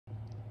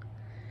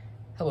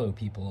Hello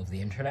people of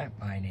the internet,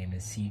 my name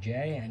is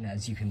CJ, and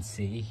as you can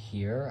see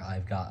here,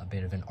 I've got a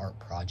bit of an art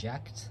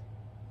project.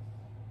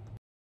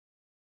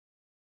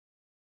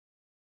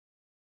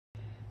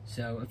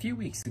 So a few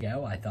weeks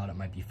ago, I thought it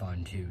might be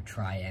fun to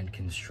try and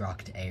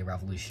construct a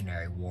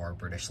Revolutionary War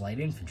British Light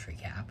Infantry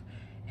cap,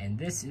 and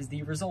this is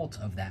the result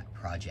of that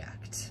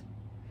project.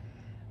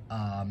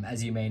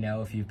 As you may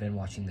know, if you've been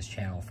watching this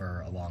channel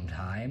for a long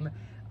time,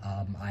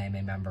 I am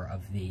a member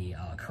of the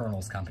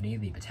Colonel's Company,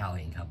 the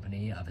Battalion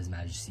Company of His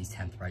Majesty's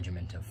 10th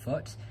Regiment of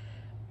Foot.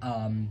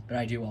 But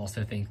I do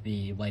also think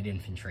the light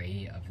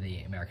infantry of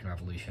the American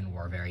Revolution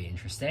were very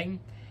interesting,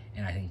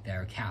 and I think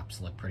their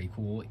caps look pretty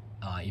cool,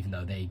 even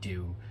though they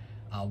do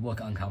look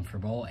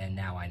uncomfortable, and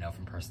now I know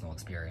from personal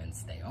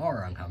experience they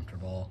are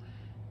uncomfortable.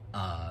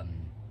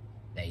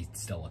 They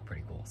still look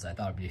pretty cool, so I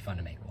thought it'd be fun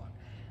to make one.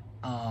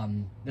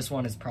 This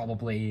one is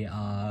probably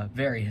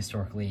very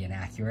historically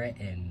inaccurate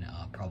in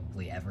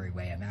probably every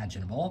way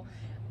imaginable,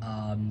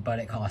 but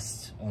it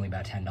cost only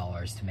about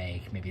 $10 to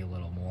make, maybe a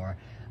little more,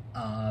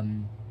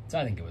 so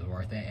I think it was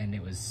worth it, and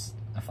it was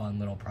a fun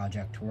little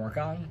project to work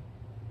on.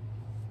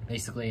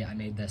 Basically, I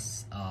made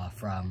this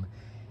from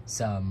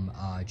some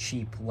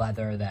cheap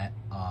leather that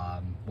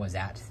was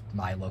at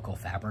my local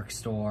fabric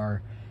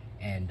store,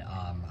 and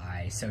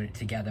I sewed it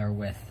together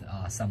with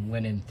some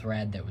linen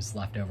thread that was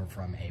left over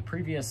from a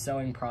previous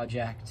sewing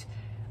project.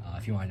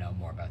 If you want to know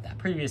more about that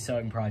previous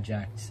sewing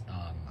project,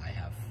 I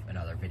have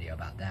another video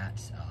about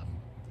that.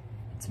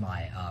 It's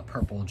my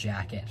purple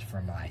jacket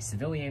from my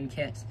civilian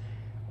kit,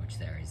 which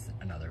there is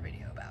another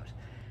video about.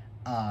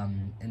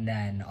 And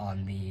then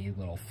on the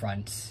little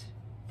front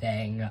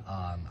thing,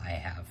 I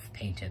have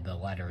painted the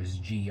letters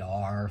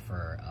GR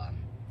for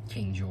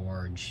King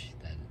George,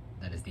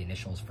 that is the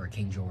initials for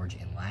King George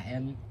in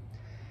Latin.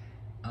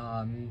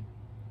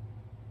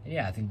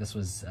 Yeah, I think this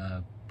was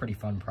a pretty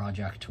fun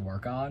project to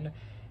work on.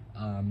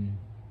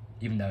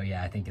 Even though,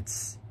 yeah, I think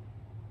it's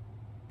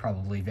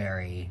probably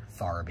very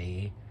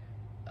farby.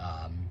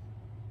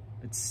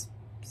 It's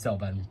still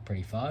been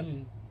pretty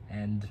fun,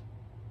 and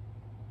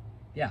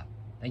yeah,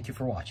 thank you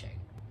for watching.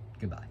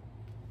 Goodbye.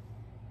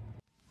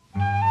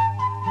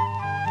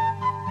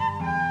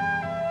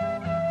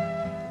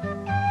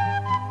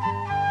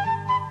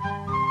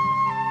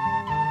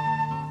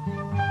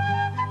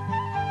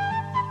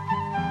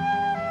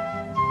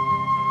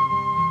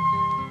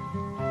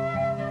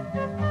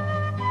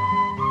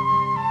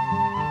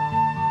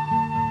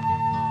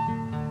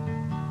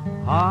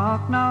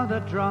 Hark now the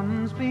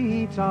drums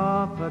beat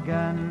up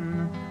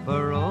again,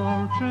 for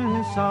old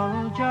true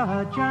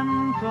soldier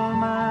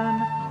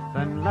gentlemen,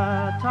 then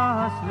let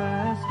us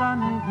list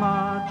and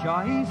march,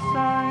 I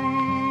say,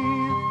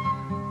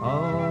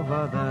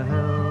 over the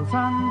hills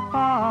and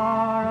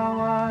far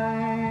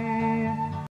away.